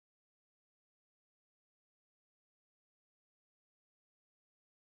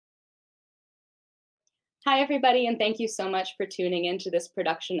Hi, everybody, and thank you so much for tuning in to this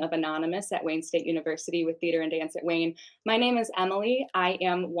production of Anonymous at Wayne State University with Theater and Dance at Wayne. My name is Emily. I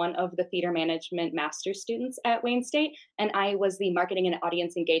am one of the theater management master's students at Wayne State, and I was the marketing and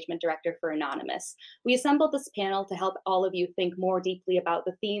audience engagement director for Anonymous. We assembled this panel to help all of you think more deeply about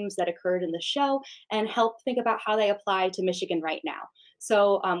the themes that occurred in the show and help think about how they apply to Michigan right now.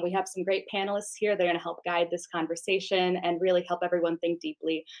 So we have some great panelists here. They're going to help guide this conversation and really help everyone think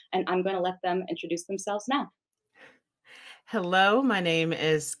deeply. And I'm going to let them introduce themselves now. Hello, my name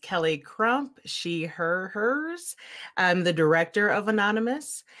is Kelli Crump, she, her, hers. I'm the director of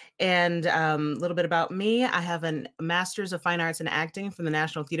Anonymous. And a little bit about me, I have a Master's of Fine Arts in Acting from the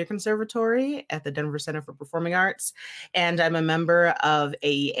National Theater Conservatory at the Denver Center for Performing Arts. And I'm a member of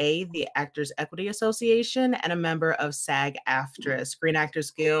AEA, the Actors Equity Association, and a member of SAG-AFTRA, Screen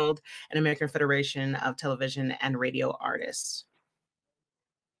Actors Guild, and American Federation of Television and Radio Artists.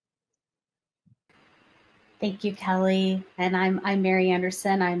 Thank you, Kelli. And I'm Mary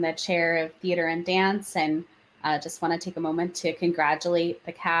Anderson. I'm the chair of theater and dance, and just want to take a moment to congratulate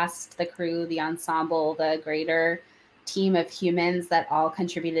the cast, the crew, the ensemble, the greater team of humans that all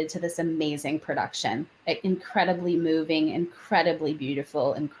contributed to this amazing production. Incredibly moving, incredibly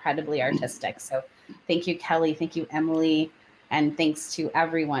beautiful, incredibly artistic. So thank you, Kelli. Thank you, Emily. And thanks to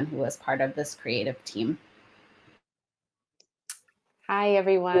everyone who was part of this creative team. Hi,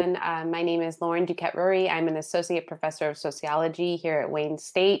 everyone. My name is Lauren Duquette-Rury. I'm an associate professor of sociology here at Wayne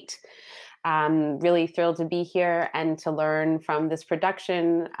State. I'm really thrilled to be here and to learn from this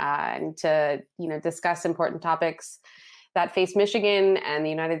production and to discuss important topics that face Michigan and the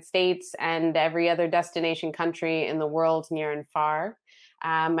United States and every other destination country in the world, near and far.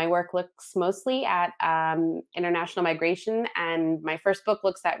 My work looks mostly at international migration, and my first book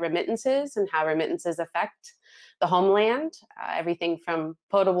looks at remittances and how remittances affect the homeland, everything from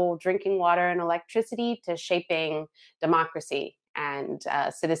potable drinking water and electricity to shaping democracy and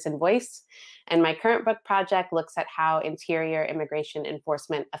citizen voice. And my current book project looks at how interior immigration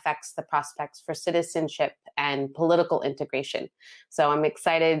enforcement affects the prospects for citizenship and political integration. So I'm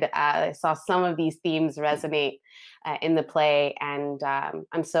excited. I saw some of these themes resonate in the play, and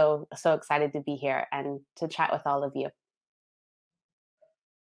I'm so excited to be here and to chat with all of you.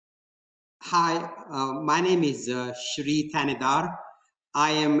 Hi, my name is Shri Thanedar.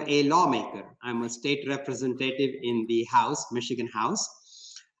 I am a lawmaker. I'm a state representative in the House, Michigan House.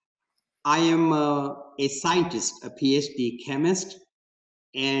 I am a scientist, a PhD chemist,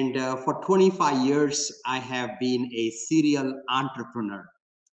 and for 25 years, I have been a serial entrepreneur.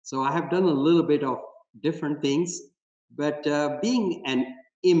 So I have done a little bit of different things, but being an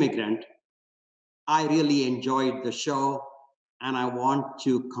immigrant, I really enjoyed the show. And I want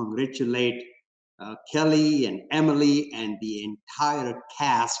to congratulate Kelli and Emily and the entire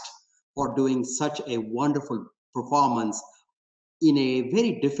cast for doing such a wonderful performance in a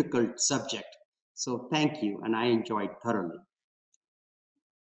very difficult subject. So thank you, and I enjoyed thoroughly.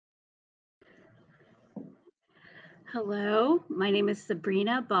 Hello, my name is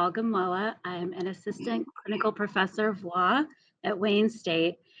Sabrina Balgamwalla. I'm an assistant clinical professor of law at Wayne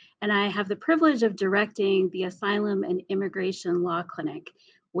State, and I have the privilege of directing the Asylum and Immigration Law Clinic,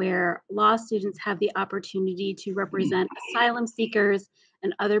 where law students have the opportunity to represent asylum seekers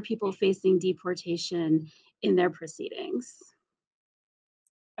and other people facing deportation in their proceedings.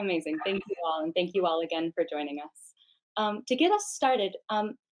 Amazing. Thank you all, and thank you all again for joining us. To get us started,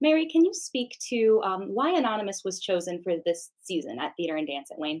 Mary, can you speak to why Anonymous was chosen for this season at Theater and Dance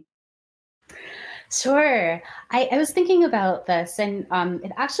at Wayne? Sure. I was thinking about this, and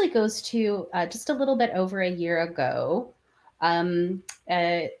it actually goes to just a little bit over a year ago.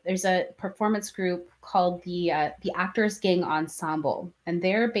 There's a performance group called the Actors Gang Ensemble, and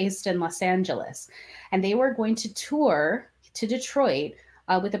they're based in Los Angeles. And they were going to tour to Detroit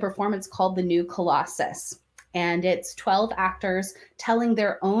with a performance called The New Colossus. And it's 12 actors telling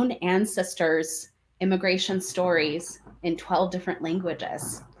their own ancestors' immigration stories in 12 different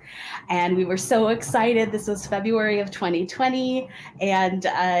languages. And we were so excited. This was February of 2020, and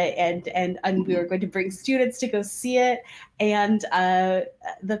we were going to bring students to go see it. And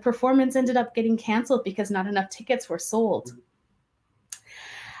the performance ended up getting canceled because not enough tickets were sold.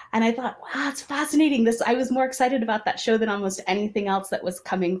 And I thought, wow, it's fascinating. I was more excited about that show than almost anything else that was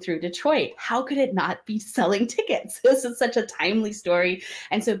coming through Detroit. How could it not be selling tickets? This is such a timely story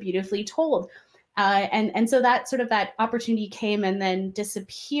and so beautifully told. And so that opportunity came and then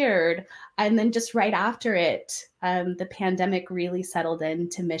disappeared. And then just right after it, the pandemic really settled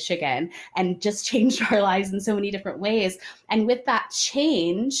into Michigan and just changed our lives in so many different ways. And with that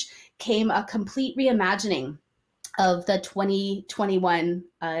change came a complete reimagining of the 2021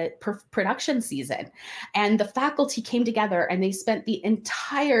 production season. And the faculty came together and they spent the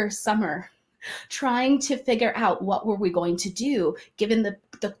entire summer trying to figure out what were we going to do given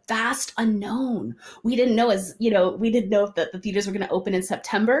the vast unknown. We didn't know, as you know, we didn't know if the theaters were going to open in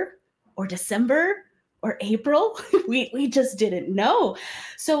September or December or April. we just didn't know.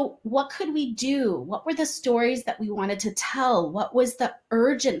 So what could we do? What were the stories that we wanted to tell? What was the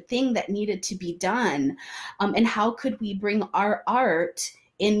urgent thing that needed to be done? And how could we bring our art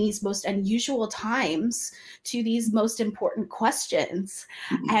in these most unusual times to these most important questions?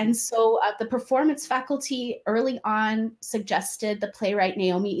 And so the performance faculty early on suggested the playwright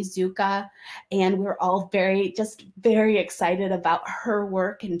Naomi Iizuka, and we're all very excited about her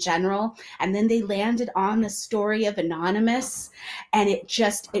work in general. And then they landed on the story of Anonymous, and it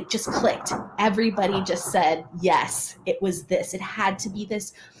just clicked. Everybody just said, yes, it was this. It had to be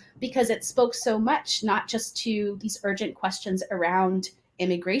this, because it spoke so much, not just to these urgent questions around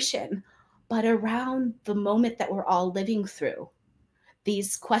immigration, but around the moment that we're all living through.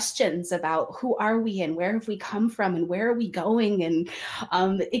 These questions about who are we and where have we come from and where are we going, and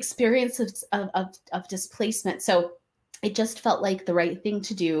experiences of displacement. So it just felt like the right thing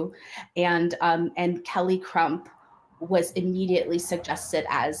to do. And Kelli Crump was immediately suggested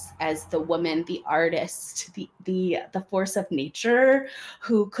as the woman, the artist, the force of nature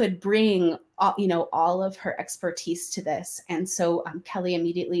who could bring all of her expertise to this. And so Kelli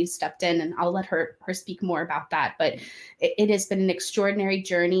immediately stepped in, and I'll let her speak more about that. But it has been an extraordinary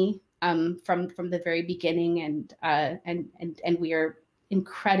journey from the very beginning, and we are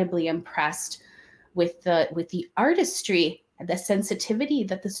incredibly impressed with the artistry, the sensitivity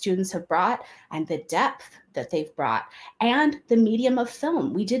that the students have brought, and the depth that they've brought, and the medium of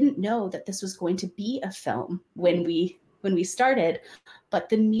film. We didn't know that this was going to be a film when we started, but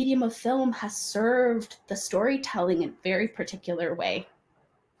the medium of film has served the storytelling in a very particular way.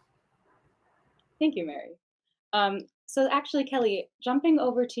 Thank you, Mary. So actually, Kelli, jumping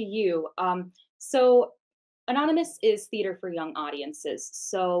over to you. So Anonymous is theater for young audiences.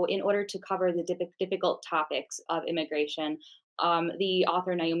 So in order to cover the difficult topics of immigration, the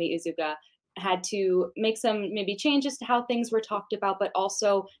author Naomi Iizuka had to make some maybe changes to how things were talked about, but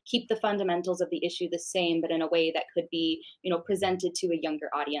also keep the fundamentals of the issue the same, but in a way that could be, presented to a younger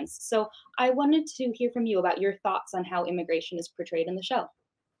audience. So I wanted to hear from you about your thoughts on how immigration is portrayed in the show.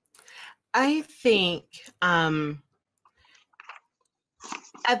 I think at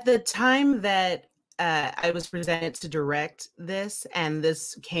the time that I was presented to direct this, and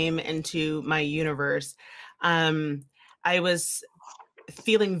this came into my universe, I was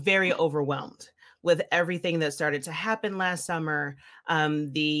feeling very overwhelmed with everything that started to happen last summer,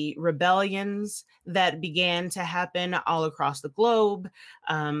 the rebellions that began to happen all across the globe,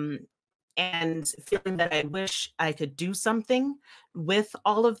 and feeling that I wish I could do something with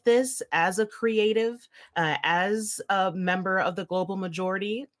all of this as a creative, as a member of the global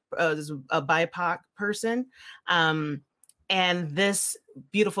majority, as a BIPOC person. And this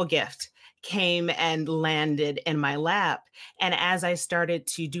beautiful gift came and landed in my lap. And as I started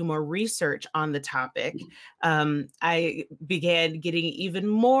to do more research on the topic, I began getting even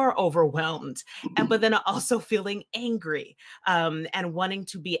more overwhelmed, but then also feeling angry and wanting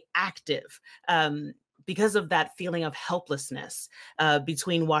to be active because of that feeling of helplessness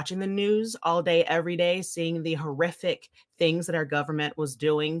between watching the news all day, every day, seeing the horrific things that our government was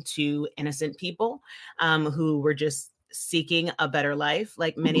doing to innocent people who were just seeking a better life,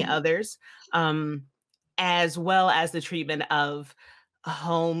 like many others, as well as the treatment of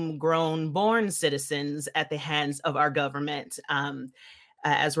homegrown born citizens at the hands of our government,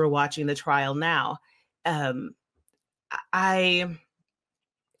 as we're watching the trial now. In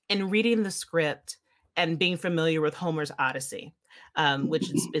reading the script and being familiar with Homer's Odyssey,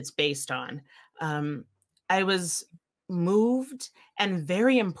 which it's based on, I was moved and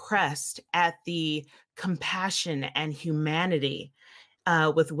very impressed at the compassion and humanity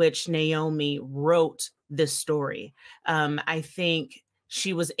with which Naomi wrote this story. I think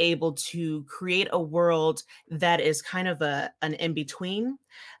she was able to create a world that is kind of an in-between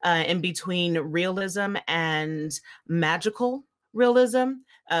realism and magical realism,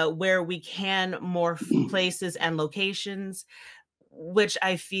 where we can morph places and locations, which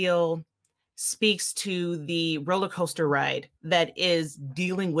I feel speaks to the roller coaster ride that is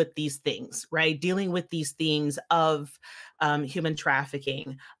dealing with these things, right? Dealing with these themes of human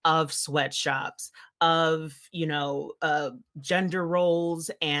trafficking, of sweatshops, of, gender roles,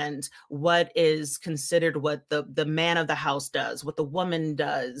 and what is considered what the man of the house does, what the woman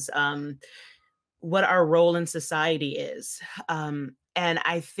does, what our role in society is. And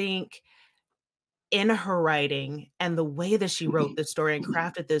I think in her writing and the way that she wrote this story and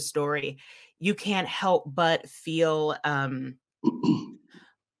crafted this story, you can't help but feel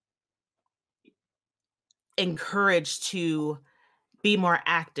encouraged to be more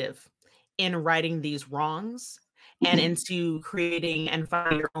active in righting these wrongs and into creating and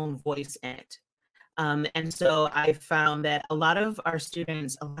finding your own voice in it. And so I found that a lot of our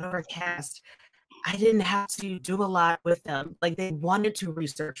students, a lot of our cast, I didn't have to do a lot with them. Like, they wanted to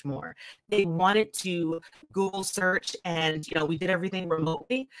research more. They wanted to Google search, and, you know, we did everything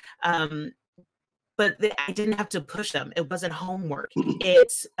remotely. But I didn't have to push them. It wasn't homework.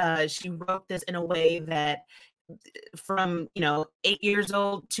 It's she wrote this in a way that from, you know, 8 years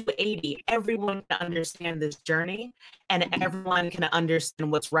old to 80, everyone can understand this journey, and everyone can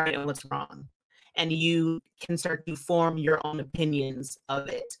understand what's right and what's wrong. And you can start to form your own opinions of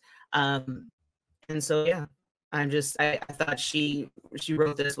it. And so, yeah, I thought she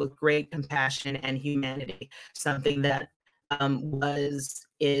wrote this with great compassion and humanity, something that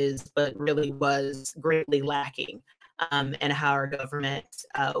but really was greatly lacking, and how our government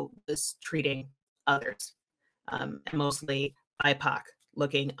was treating others, and mostly BIPOC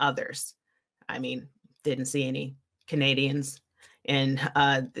looking others. I mean, didn't see any Canadians in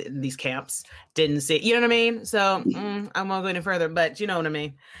these camps, didn't see, you know what I mean? So I won't go any further, but you know what I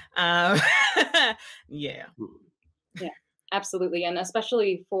mean. Yeah. Yeah, absolutely. And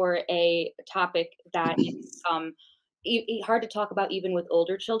especially for a topic that is hard to talk about even with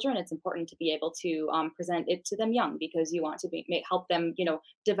older children, it's important to be able to present it to them young, because you want to help them, you know,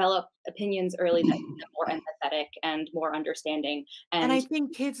 develop opinions early that make them more empathetic and more understanding. And I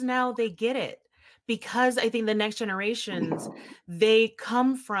think kids now, they get it, because I think the next generations, they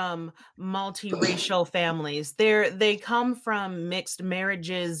come from multiracial families. They come from mixed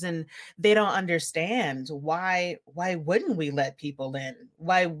marriages, and they don't understand why wouldn't we let people in?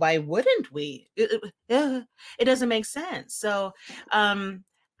 Why wouldn't we? It doesn't make sense. So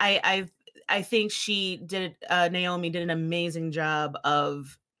I think Naomi did an amazing job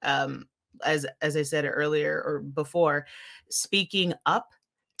of, as I said earlier or before, speaking up,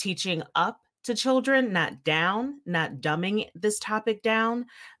 teaching up to children, not down, not dumbing this topic down,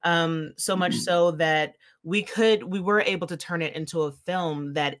 so much so that we were able to turn it into a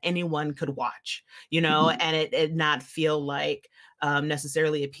film that anyone could watch, you know, and it not feel like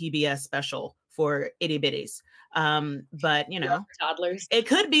necessarily a PBS special for itty bitties. But, you know, toddlers, it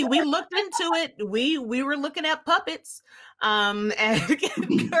could be. We looked into it. We were looking at puppets and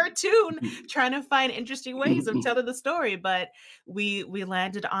cartoon, trying to find interesting ways of telling the story, but we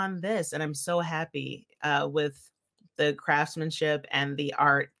landed on this, and I'm so happy with the craftsmanship and the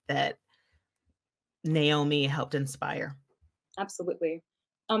art that Naomi helped inspire. Absolutely.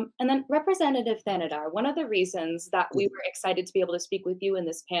 And then Representative Thanedar, one of the reasons that we were excited to be able to speak with you in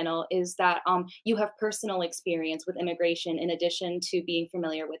this panel is that you have personal experience with immigration in addition to being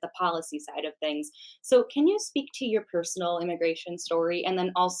familiar with the policy side of things. So can you speak to your personal immigration story, and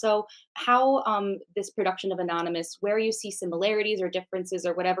then also how this production of Anonymous, where you see similarities or differences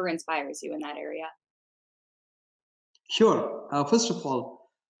or whatever inspires you in that area? Sure. First of all,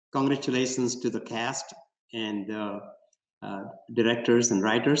 congratulations to the cast and directors and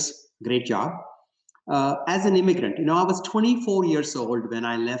writers. Great job. As an immigrant, you know, I was 24 years old when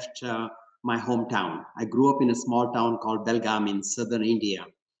I left my hometown. I grew up in a small town called Belgaum in southern India.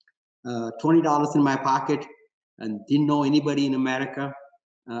 $20 in my pocket, and didn't know anybody in America.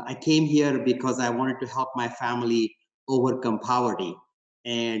 I came here because I wanted to help my family overcome poverty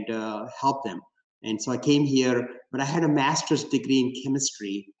and help them. And so I came here, but I had a master's degree in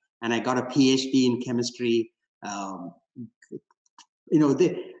chemistry, and I got a PhD in chemistry. You know,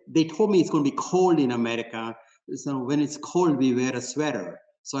 they told me it's going to be cold in America. So when it's cold, we wear a sweater.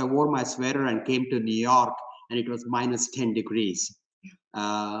 So I wore my sweater and came to New York, and it was minus 10 degrees.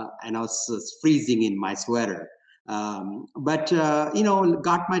 And I was freezing in my sweater. But you know,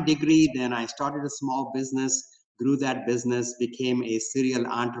 got my degree. Then I started a small business, grew that business, became a serial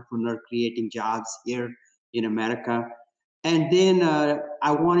entrepreneur, creating jobs here in America. And then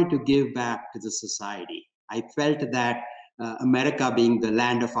I wanted to give back to the society. I felt that America, being the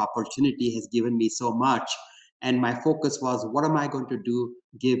land of opportunity, has given me so much. And my focus was, what am I going to do,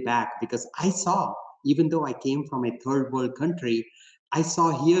 give back? Because I saw, even though I came from a third world country, I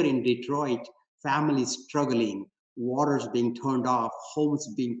saw here in Detroit, families struggling, waters being turned off, homes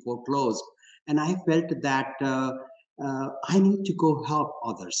being foreclosed. And I felt that I need to go help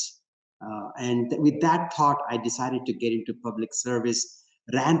others. And with that thought, I decided to get into public service,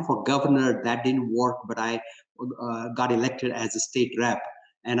 ran for governor. That didn't work, but I got elected as a state rep.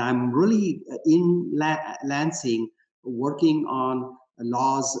 And I'm really in Lansing working on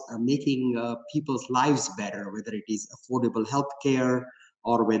laws making people's lives better, whether it is affordable health care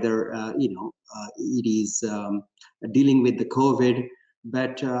or whether it is dealing with the COVID.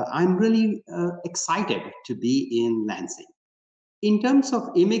 But I'm really excited to be in Lansing. In terms of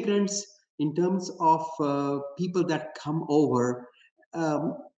immigrants, in terms of people that come over,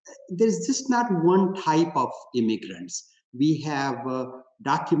 there's just not one type of immigrants. We have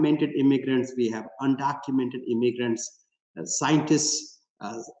documented immigrants, we have undocumented immigrants, scientists.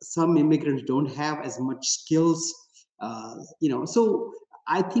 Some immigrants don't have as much skills, so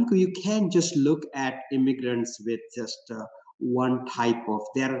I think you can't just look at immigrants with just one type of,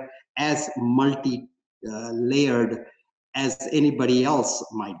 they're as multi-layered as anybody else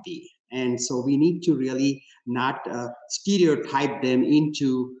might be. And so we need to really not stereotype them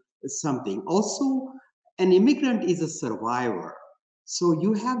into something. Also, an immigrant is a survivor. So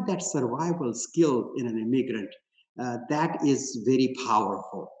you have that survival skill in an immigrant that is very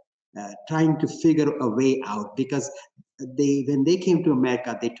powerful, trying to figure a way out, because when they came to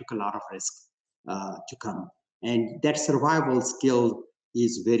America, they took a lot of risk to come. And that survival skill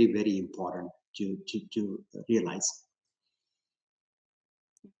is very, very important to realize.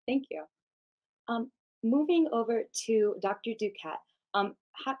 Thank you. Moving over to Dr. Duquette,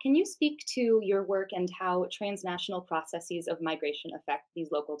 can you speak to your work and how transnational processes of migration affect these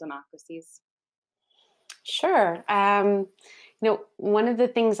local democracies? Sure. One of the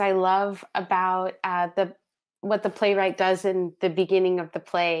things I love about what the playwright does in the beginning of the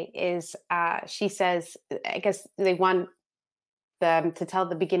play is she says, I guess they want them to tell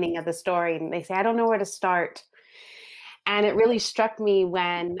the beginning of the story, and they say, I don't know where to start. And it really struck me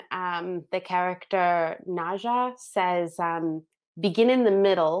when the character Naja says, begin in the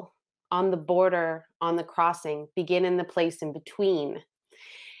middle, on the border, on the crossing, begin in the place in between.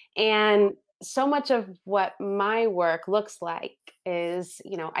 And so much of what my work looks like is,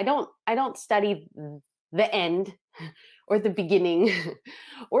 I don't study the end or the beginning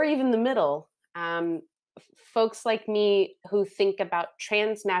or even the middle. Folks like me who think about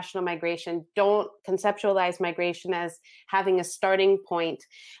transnational migration don't conceptualize migration as having a starting point,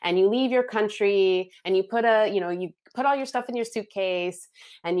 and you leave your country and you put you put all your stuff in your suitcase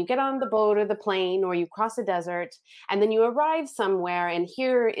and you get on the boat or the plane or you cross a desert and then you arrive somewhere and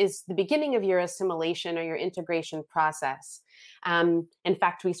here is the beginning of your assimilation or your integration process. In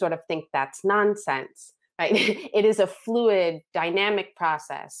fact, we sort of think that's nonsense. Right? It is a fluid, dynamic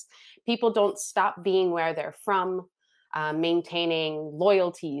process. People don't stop being where they're from, maintaining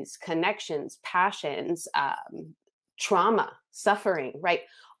loyalties, connections, passions, trauma, suffering, right?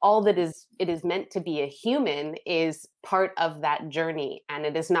 All that it is meant to be a human is part of that journey. And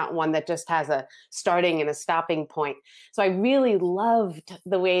it is not one that just has a starting and a stopping point. So I really loved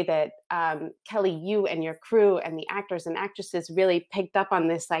the way that Kelli, you and your crew and the actors and actresses really picked up on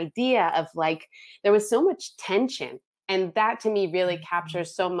this idea of like, there was so much tension. And that to me really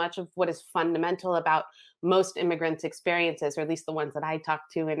captures so much of what is fundamental about most immigrants' experiences, or at least the ones that I talk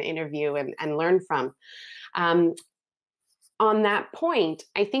to and interview and learn from. On that point,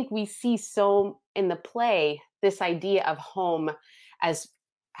 I think we see so in the play this idea of home as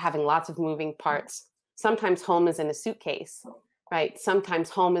having lots of moving parts. Sometimes home is in a suitcase, right?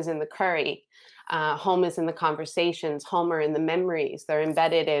 Sometimes home is in the curry. Home is in the conversations. Home are in the memories. They're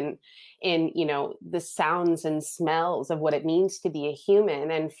embedded in the sounds and smells of what it means to be a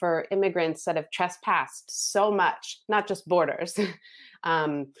human. And for immigrants that have trespassed so much, not just borders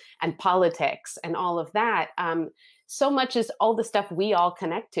and politics and all of that, so much is all the stuff we all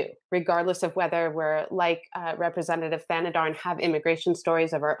connect to, regardless of whether we're like Representative Thanedar and have immigration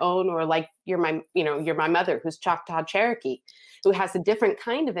stories of our own, or like you're my mother who's Choctaw Cherokee, who has a different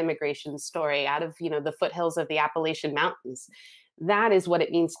kind of immigration story out of the foothills of the Appalachian Mountains. That is what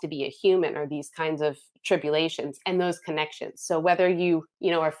it means to be a human, are these kinds of tribulations and those connections. So whether you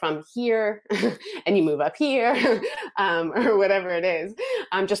are from here and you move up here or whatever it is,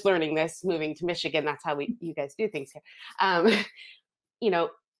 I'm just learning this, moving to Michigan. That's how you guys do things here.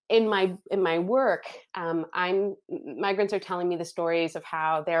 In my work, migrants are telling me the stories of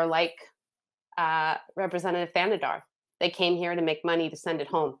how they're like Representative Thanedar. They came here to make money to send it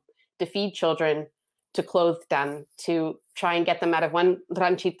home, to feed children, to clothe them, to try and get them out of one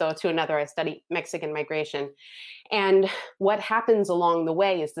ranchito to another. I study Mexican migration. And what happens along the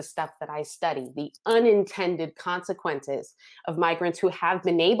way is the stuff that I study, the unintended consequences of migrants who have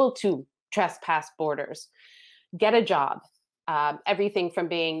been able to trespass borders, get a job, everything from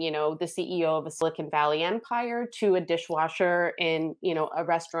being, the CEO of a Silicon Valley empire to a dishwasher in, a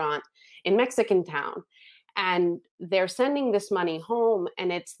restaurant in Mexican town. And they're sending this money home, and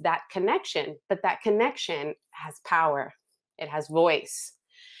it's that connection, but that connection has power. It has voice.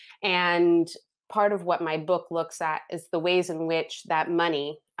 And part of what my book looks at is the ways in which that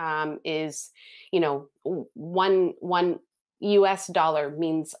money is, you know, one US dollar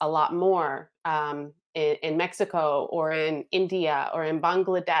means a lot more in Mexico or in India or in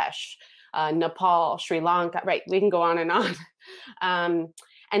Bangladesh, Nepal, Sri Lanka, right? We can go on and on.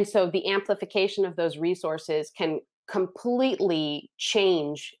 And so the amplification of those resources can completely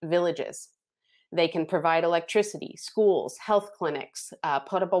change villages. They can provide electricity, schools, health clinics,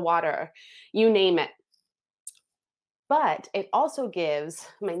 potable water, you name it. But it also gives,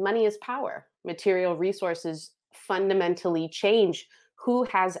 money is power. Material resources fundamentally change who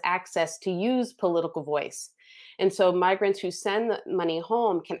has access to use political voice. And so migrants who send the money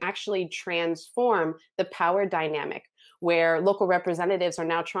home can actually transform the power dynamic, where local representatives are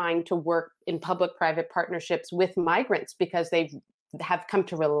now trying to work in public-private partnerships with migrants because they have come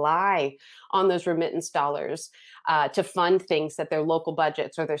to rely on those remittance dollars to fund things that their local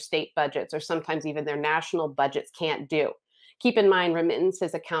budgets or their state budgets or sometimes even their national budgets can't do. Keep in mind,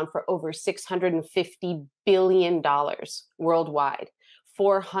 remittances account for over $650 billion worldwide.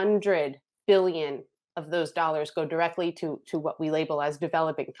 400 billion of those dollars go directly to what we label as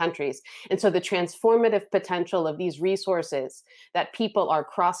developing countries. And so the transformative potential of these resources that people are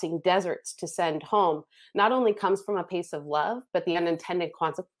crossing deserts to send home not only comes from a place of love, but the unintended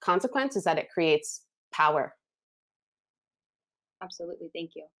consequence is that it creates power. Absolutely,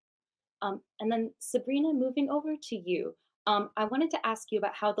 thank you. And then Sabrina, moving over to you. I wanted to ask you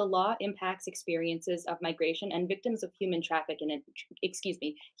about how the law impacts experiences of migration and victims of human trafficking,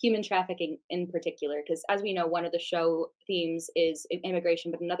 human trafficking in particular, because as we know, one of the show themes is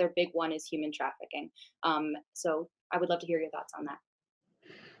immigration, but another big one is human trafficking. So I would love to hear your thoughts on that.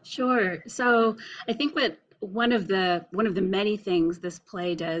 Sure. So I think what one of the many things this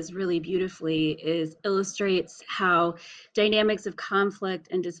play does really beautifully is illustrates how dynamics of conflict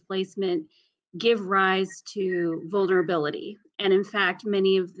and displacement give rise to vulnerability. And in fact,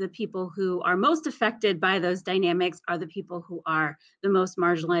 many of the people who are most affected by those dynamics are the people who are the most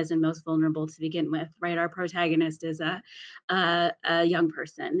marginalized and most vulnerable to begin with, right? Our protagonist is a young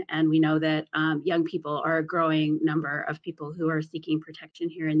person, and we know that young people are a growing number of people who are seeking protection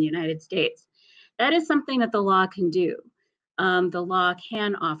here in the United States. That is something that the law can do. The law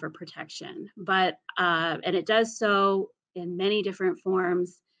can offer protection, but and it does so in many different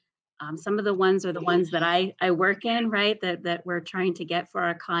forms. Some of the ones are the ones that I work in, right, that we're trying to get for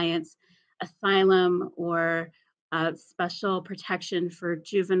our clients: asylum or special protection for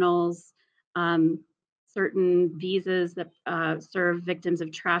juveniles, certain visas that serve victims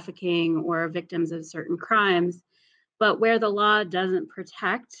of trafficking or victims of certain crimes. But where the law doesn't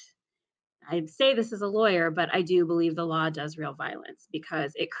protect, I'd say this as a lawyer, but I do believe the law does real violence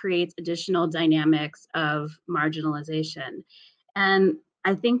because it creates additional dynamics of marginalization. And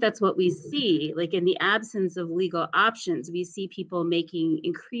I think that's what we see, like in the absence of legal options, we see people making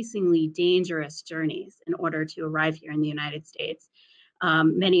increasingly dangerous journeys in order to arrive here in the United States,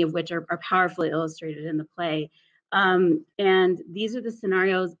 many of which are powerfully illustrated in the play. And these are the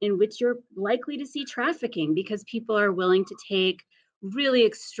scenarios in which you're likely to see trafficking because people are willing to take really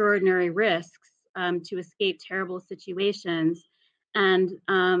extraordinary risks to escape terrible situations, and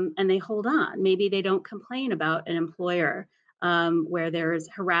they hold on. Maybe they don't complain about an employer where there's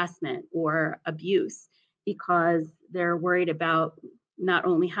harassment or abuse because they're worried about not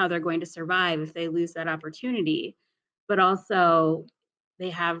only how they're going to survive if they lose that opportunity, but also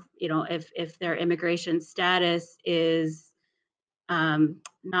they have, if their immigration status is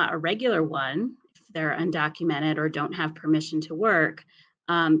not a regular one, if they're undocumented or don't have permission to work,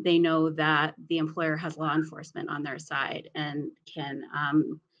 they know that the employer has law enforcement on their side and can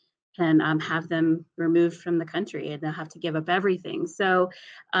have them removed from the country, and they'll have to give up everything. So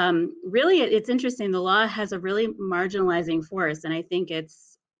really, it's interesting. The law has a really marginalizing force, and I think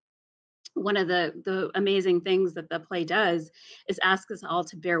it's one of the amazing things that the play does is ask us all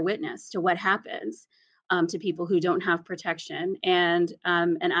to bear witness to what happens to people who don't have protection, and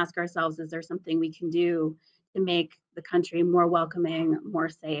ask ourselves, is there something we can do to make the country more welcoming, more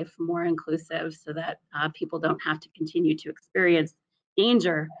safe, more inclusive, so that people don't have to continue to experience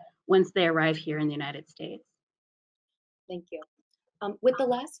danger once they arrive here in the United States. Thank you. With the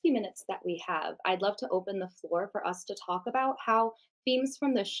last few minutes that we have, I'd love to open the floor for us to talk about how themes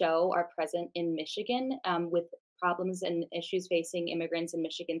from the show are present in Michigan, with problems and issues facing immigrants in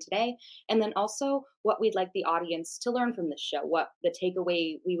Michigan today, and then also what we'd like the audience to learn from this show, what the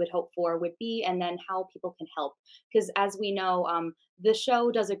takeaway we would hope for would be, and then how people can help. Because as we know, the show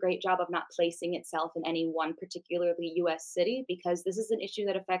does a great job of not placing itself in any one particularly US city, because this is an issue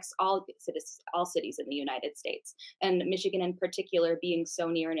that affects all cities in the United States. And Michigan in particular, being so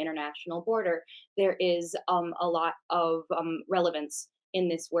near an international border, there is a lot of relevance in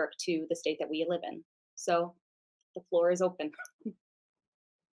this work to the state that we live in. So the floor is open.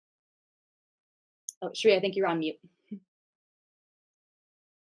 Oh, Shri, I think you're on mute.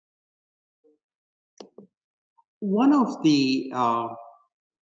 One of the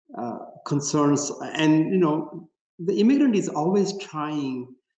concerns, and the immigrant is always trying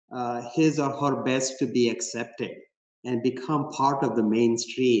his or her best to be accepted and become part of the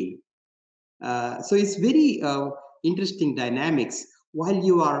mainstream. So it's very interesting dynamics. While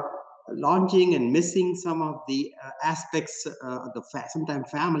you are launching and missing some of the aspects, sometimes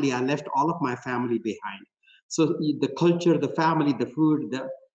family, I left all of my family behind. So the culture, the family, the food,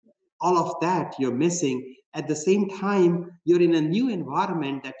 all of that you're missing. At the same time, you're in a new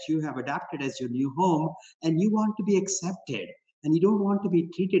environment that you have adapted as your new home, and you want to be accepted, and you don't want to be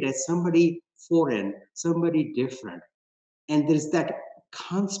treated as somebody foreign, somebody different. And there's that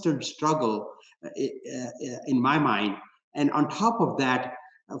constant struggle in my mind. And on top of that,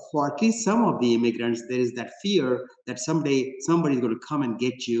 for at least some of the immigrants, there is that fear that someday somebody's going to come and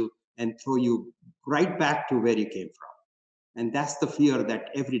get you and throw you right back to where you came from. And that's the fear that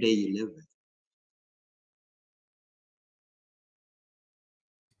every day you live with.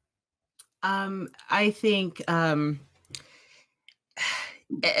 I think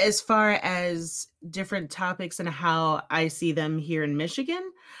as far as different topics and how I see them here in Michigan,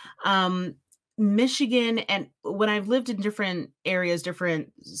 Michigan, and when I've lived in different areas,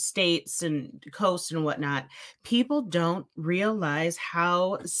 different states and coasts and whatnot, people don't realize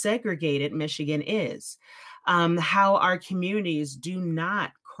how segregated Michigan is, how our communities do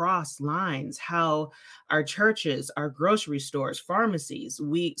not cross lines, how our churches, our grocery stores, pharmacies,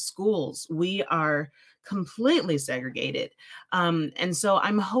 schools, we are completely segregated. And so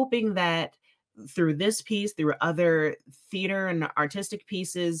I'm hoping that through this piece, through other theater and artistic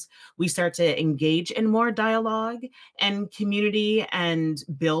pieces, we start to engage in more dialogue and community and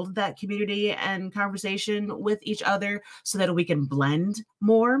build that community and conversation with each other so that we can blend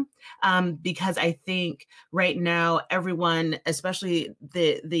more. Because I think right now, everyone, especially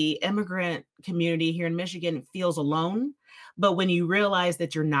the immigrant community here in Michigan, feels alone. But when you realize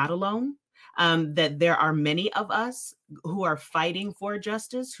that you're not alone, that there are many of us who are fighting for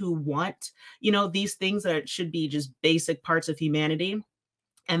justice, who want, these things that should be just basic parts of humanity,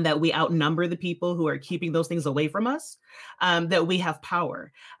 and that we outnumber the people who are keeping those things away from us, that we have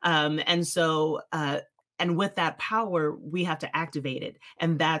power. And with that power, we have to activate it.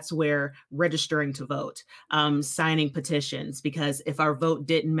 And that's where registering to vote, signing petitions, because if our vote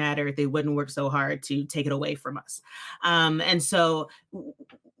didn't matter, they wouldn't work so hard to take it away from us. And so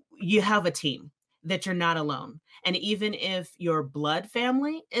you have a team, that you're not alone. And even if your blood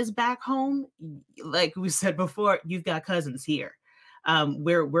family is back home, like we said before, you've got cousins here.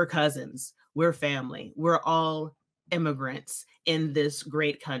 We're cousins, we're family, we're all immigrants in this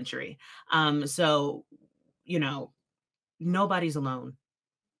great country. So, nobody's alone.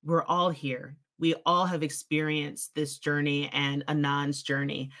 We're all here. We all have experienced this journey and Anon's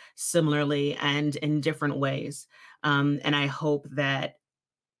journey similarly and in different ways. And I hope that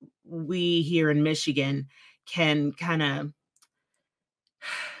we here in Michigan can kind of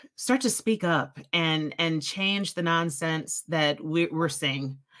start to speak up and change the nonsense that we're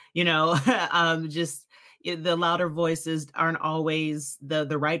saying. Just the louder voices aren't always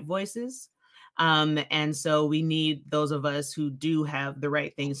the right voices. And so we need those of us who do have the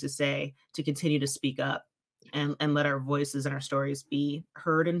right things to say to continue to speak up and let our voices and our stories be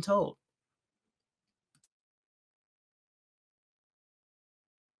heard and told.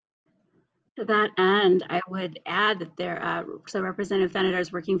 To that end, I would add that so Representative Thanedar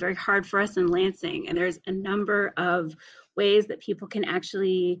is working very hard for us in Lansing, and there's a number of ways that people can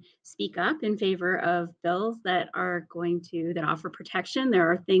actually speak up in favor of bills that offer protection. There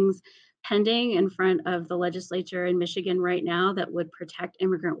are things pending in front of the legislature in Michigan right now that would protect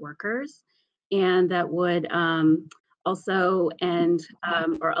immigrant workers, and that would also end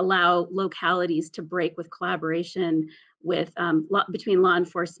or allow localities to break with collaboration between law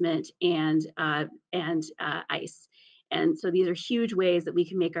enforcement and ICE. And so these are huge ways that we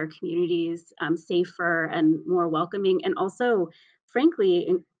can make our communities safer and more welcoming, and also,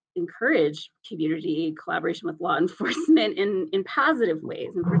 frankly, encourage community collaboration with law enforcement in positive ways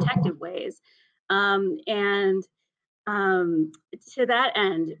and protective ways. To that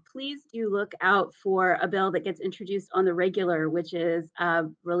end, please do look out for a bill that gets introduced on the regular, which is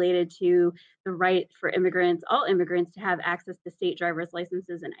related to the right for immigrants, all immigrants, to have access to state driver's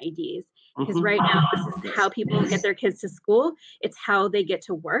licenses and IDs. Because right now, this is how people get their kids to school. It's how they get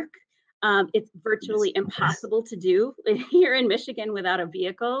to work. It's virtually impossible to do here in Michigan without a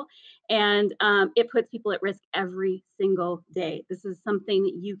vehicle. And it puts people at risk every single day. This is something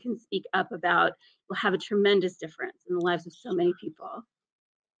that you can speak up about. Will have a tremendous difference in the lives of so many people.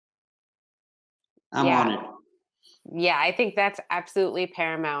 I'm on it. Yeah, I think that's absolutely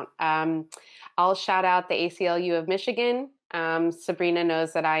paramount. I'll shout out the ACLU of Michigan. Sabrina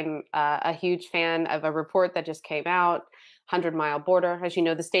knows that I'm a huge fan of a report that just came out, 100-mile border. As you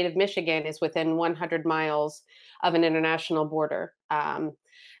know, the state of Michigan is within 100 miles of an international border,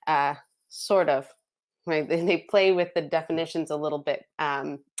 sort of. Right? They play with the definitions a little bit,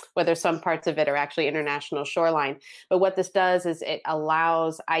 whether some parts of it are actually international shoreline. But what this does is it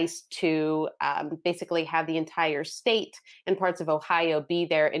allows ICE to basically have the entire state and parts of Ohio be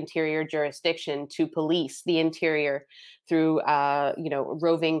their interior jurisdiction to police the interior through,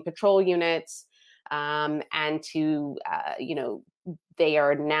 roving patrol units, and to, they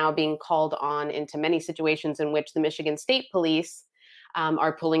are now being called on into many situations in which the Michigan State Police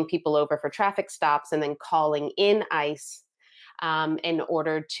are pulling people over for traffic stops and then calling in ICE in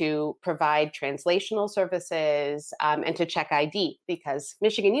order to provide translational services and to check ID, because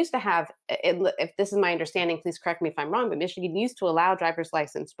Michigan used to have, if this is my understanding, please correct me if I'm wrong, but Michigan used to allow driver's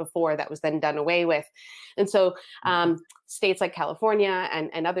license before that was then done away with. And so states like California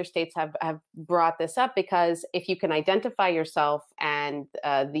and other states have brought this up, because if you can identify yourself and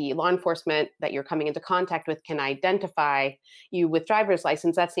the law enforcement that you're coming into contact with can identify you with driver's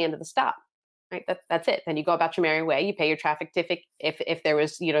license, that's the end of the stop. Right, that's it. Then you go about your merry way. You pay your traffic ticket if there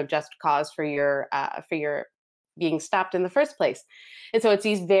was, just cause for your being stopped in the first place. And so it's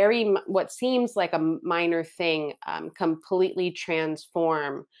these what seems like a minor thing completely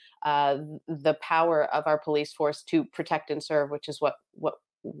transform the power of our police force to protect and serve, which is what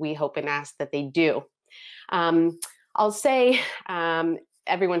we hope and ask that they do. I'll say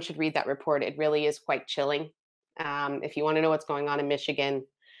everyone should read that report. It really is quite chilling. If you want to know what's going on in Michigan,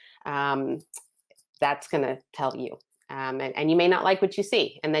 that's going to tell you. And you may not like what you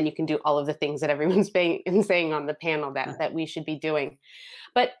see, and then you can do all of the things that everyone's been saying on the panel that we should be doing.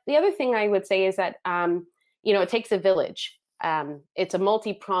 But the other thing I would say is that, it takes a village. It's a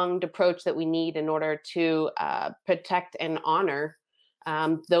multi-pronged approach that we need in order to protect and honor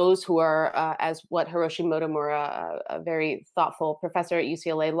those who are, as what Hiroshi Motomura, a very thoughtful professor at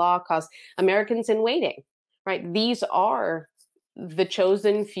UCLA Law, calls Americans in waiting, right? These are the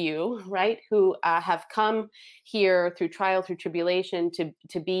chosen few, right, who have come here through trial, through tribulation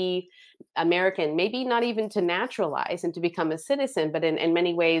to be American, maybe not even to naturalize and to become a citizen, but in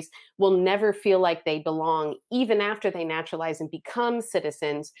many ways will never feel like they belong, even after they naturalize and become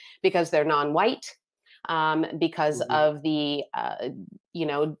citizens, because they're non-white, because of the,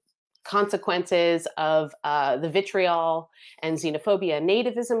 consequences of the vitriol and xenophobia and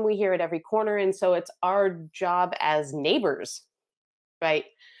nativism we hear at every corner. And so it's our job as neighbors, right,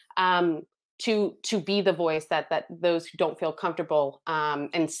 to be the voice that those who don't feel comfortable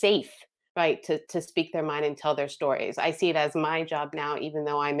and safe, right, to speak their mind and tell their stories. I see it as my job now, even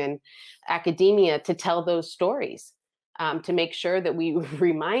though I'm in academia, to tell those stories, to make sure that we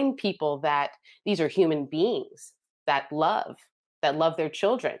remind people that these are human beings that love their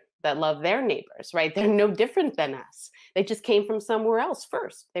children, that love their neighbors, right? They're no different than us. They just came from somewhere else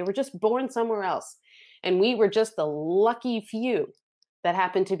first. They were just born somewhere else. And we were just the lucky few that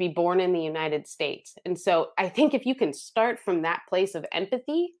happened to be born in the United States. And so I think if you can start from that place of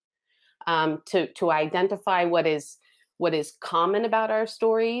empathy, to identify what is common about our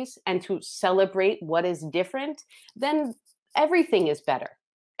stories and to celebrate what is different, then everything is better.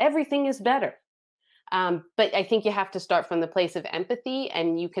 Everything is better. But I think you have to start from the place of empathy,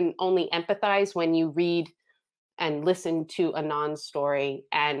 and you can only empathize when you read and listen to Anon's story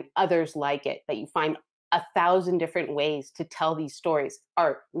and others like it, that you find 1,000 different ways to tell these stories: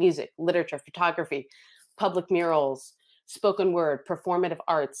 art, music, literature, photography, public murals, spoken word, performative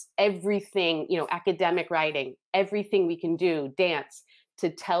arts, everything, academic writing, everything we can do, dance, to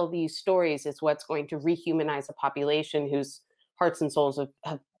tell these stories is what's going to rehumanize a population whose hearts and souls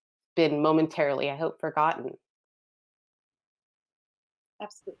have been momentarily, I hope, forgotten.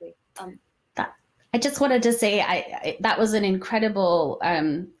 Absolutely. I just wanted to say that was an incredible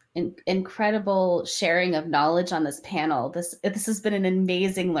incredible sharing of knowledge on this panel. This has been an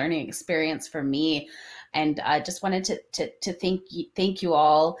amazing learning experience for me. And just wanted to thank you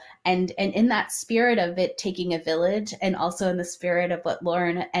all. And in that spirit of it taking a village, and also in the spirit of what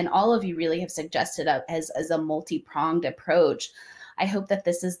Lauren and all of you really have suggested as a multi-pronged approach, I hope that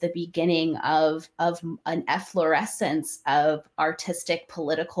this is the beginning of an efflorescence of artistic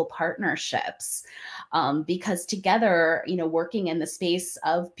political partnerships, because together, working in the space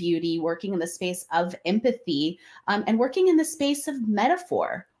of beauty, working in the space of empathy, and working in the space of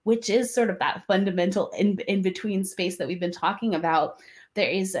metaphor, which is sort of that fundamental in between space that we've been talking about, there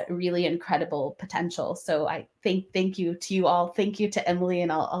is a really incredible potential. So I thank you to you all. Thank you to Emily,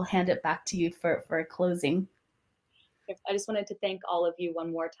 and I'll hand it back to you for a closing. I just wanted to thank all of you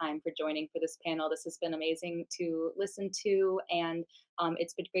one more time for joining for this panel. This has been amazing to listen to, and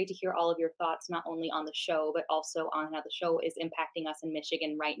it's been great to hear all of your thoughts, not only on the show, but also on how the show is impacting us in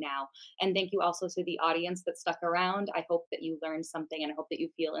Michigan right now. And thank you also to the audience that stuck around. I hope that you learned something, and I hope that you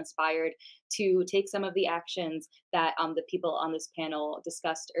feel inspired to take some of the actions that the people on this panel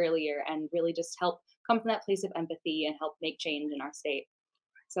discussed earlier, and really just help come from that place of empathy and help make change in our state.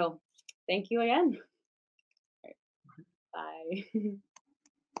 So thank you again. Bye.